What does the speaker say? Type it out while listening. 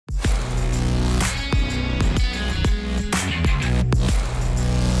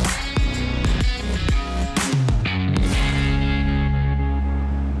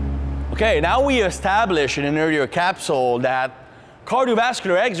Okay, now we established in an earlier capsule that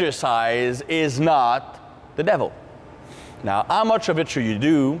cardiovascular exercise is not the devil. Now, how much of it should you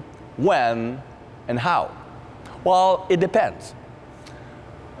do, when, and how? Well, it depends.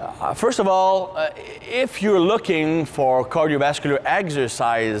 First of all, if you're looking for cardiovascular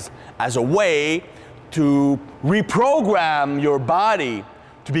exercise as a way to reprogram your body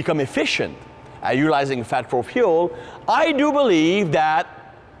to become efficient at utilizing fat for fuel, I do believe that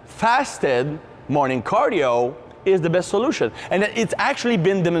fasted morning cardio is the best solution. And it's actually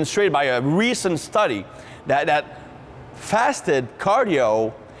been demonstrated by a recent study that fasted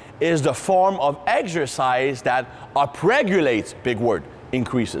cardio is the form of exercise that upregulates, big word,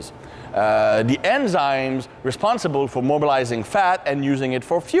 increases the enzymes responsible for mobilizing fat and using it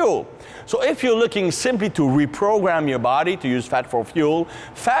for fuel. So if you're looking simply to reprogram your body to use fat for fuel,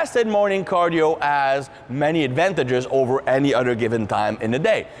 fasted morning cardio has many advantages over any other given time in the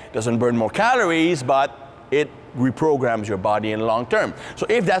day. It doesn't burn more calories, but it reprograms your body in the long term. So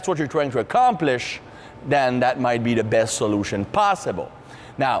if that's what you're trying to accomplish, then that might be the best solution possible.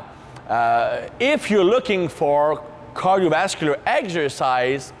 Now, if you're looking for cardiovascular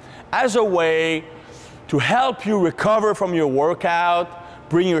exercise as a way to help you recover from your workout,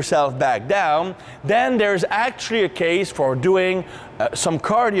 bring yourself back down, then there's actually a case for doing some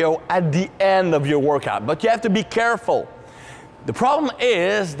cardio at the end of your workout. But you have to be careful. The problem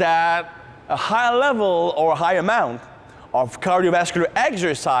is that a high level or a high amount of cardiovascular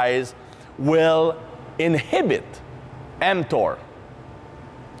exercise will inhibit mTOR.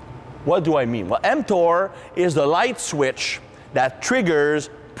 What do I mean? Well, mTOR is the light switch that triggers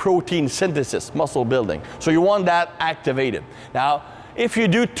protein synthesis, muscle building. So you want that activated. Now, if you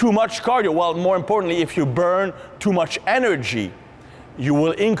do too much cardio, well, more importantly, if you burn too much energy, you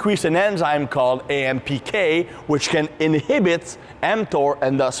will increase an enzyme called AMPK, which can inhibit mTOR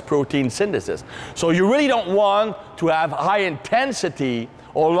and thus protein synthesis. So you really don't want to have high intensity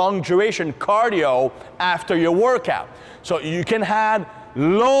or long duration cardio after your workout. So you can have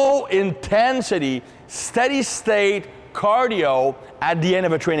low intensity, steady state cardio at the end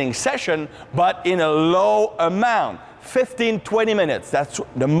of a training session, but in a low amount, 15-20 minutes. That's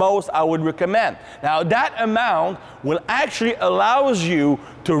the most I would recommend. Now that amount will actually allows you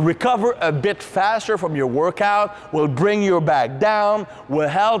to recover a bit faster from your workout, will bring you back down, will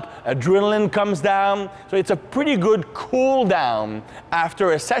help adrenaline comes down. So it's a pretty good cool down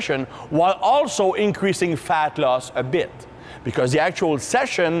after a session, while also increasing fat loss a bit. Because the actual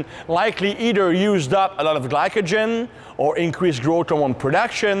session likely either used up a lot of glycogen or increased growth hormone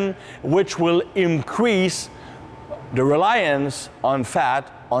production, which will increase the reliance on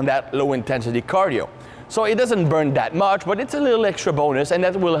fat on that low intensity cardio. So it doesn't burn that much, but it's a little extra bonus, and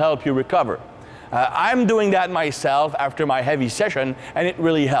that will help you recover. I'm doing that myself after my heavy session, and it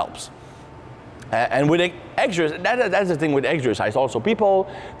really helps. And with exercise, that's the thing with exercise also. People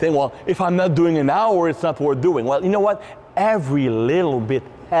think, well, if I'm not doing an hour, it's not worth doing. Well, you know what? Every little bit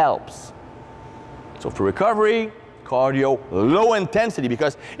helps. So for recovery, cardio, low intensity,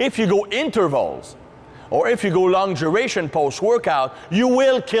 because if you go intervals, or if you go long duration post-workout, you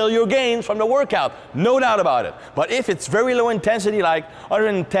will kill your gains from the workout, no doubt about it. But if it's very low intensity, like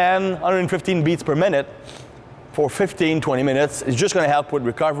 110, 115 beats per minute, for 15-20 minutes, it's just gonna help with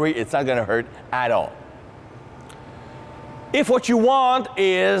recovery, it's not gonna hurt at all. If what you want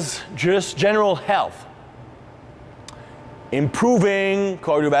is just general health, improving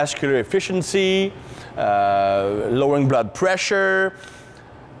cardiovascular efficiency, lowering blood pressure,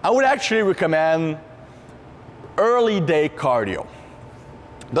 I would actually recommend early day cardio.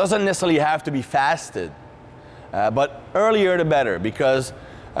 Doesn't necessarily have to be fasted, but earlier the better, because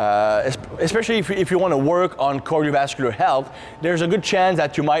especially if you want to work on cardiovascular health, there's a good chance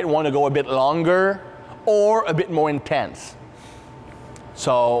that you might want to go a bit longer or a bit more intense.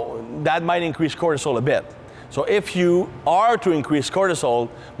 So that might increase cortisol a bit. So if you are to increase cortisol,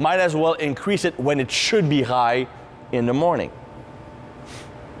 might as well increase it when it should be high in the morning.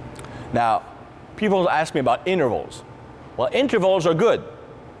 Now, people ask me about intervals. Well, intervals are good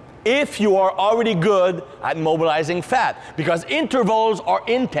if you are already good at mobilizing fat, because intervals are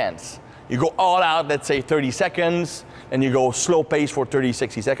intense. You go all out, let's say 30 seconds, and you go slow pace for 30,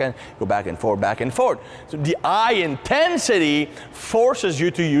 60 seconds, go back and forth, back and forth. So the high intensity forces you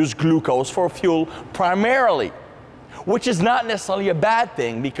to use glucose for fuel primarily, which is not necessarily a bad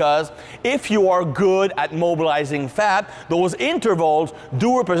thing, because if you are good at mobilizing fat, those intervals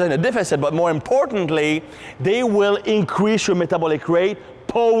do represent a deficit, but more importantly, they will increase your metabolic rate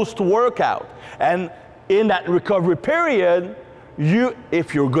post-workout. And in that recovery period,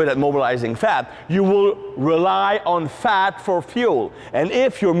 if you're good at mobilizing fat, you will rely on fat for fuel. And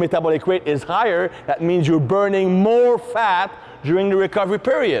if your metabolic rate is higher, that means you're burning more fat during the recovery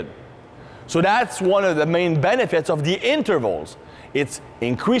period. So that's one of the main benefits of the intervals. It's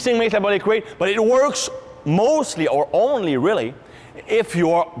increasing metabolic rate, but it works mostly or only really if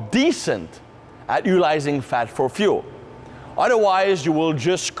you're decent at utilizing fat for fuel. Otherwise, you will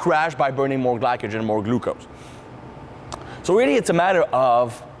just crash by burning more glycogen, more glucose. So really, it's a matter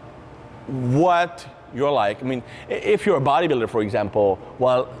of what you're like. I mean, if you're a bodybuilder, for example,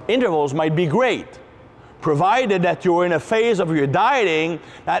 well, intervals might be great, provided that you're in a phase of your dieting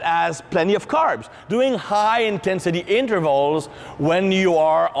that has plenty of carbs. Doing high-intensity intervals when you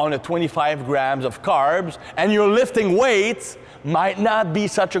are on 25 grams of carbs and you're lifting weights might not be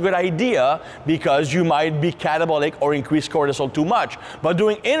such a good idea because you might be catabolic or increase cortisol too much. But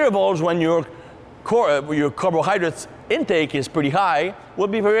doing intervals when your carbohydrates intake is pretty high will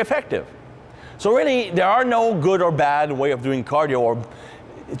be very effective. So really, there are no good or bad way of doing cardio,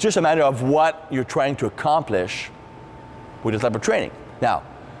 it's just a matter of what you're trying to accomplish with this type of training. Now,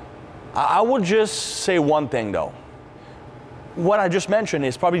 I would just say one thing though. What I just mentioned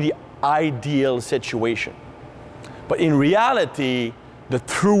is probably the ideal situation. But in reality, the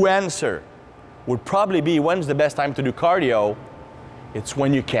true answer would probably be, when's the best time to do cardio? It's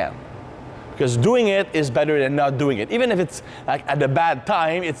when you can. Because doing it is better than not doing it. Even if it's like at a bad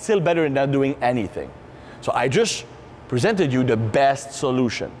time, it's still better than not doing anything. So I just presented you the best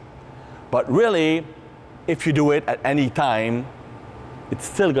solution. But really, if you do it at any time, it's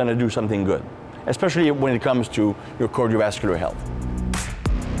still gonna do something good, especially when it comes to your cardiovascular health.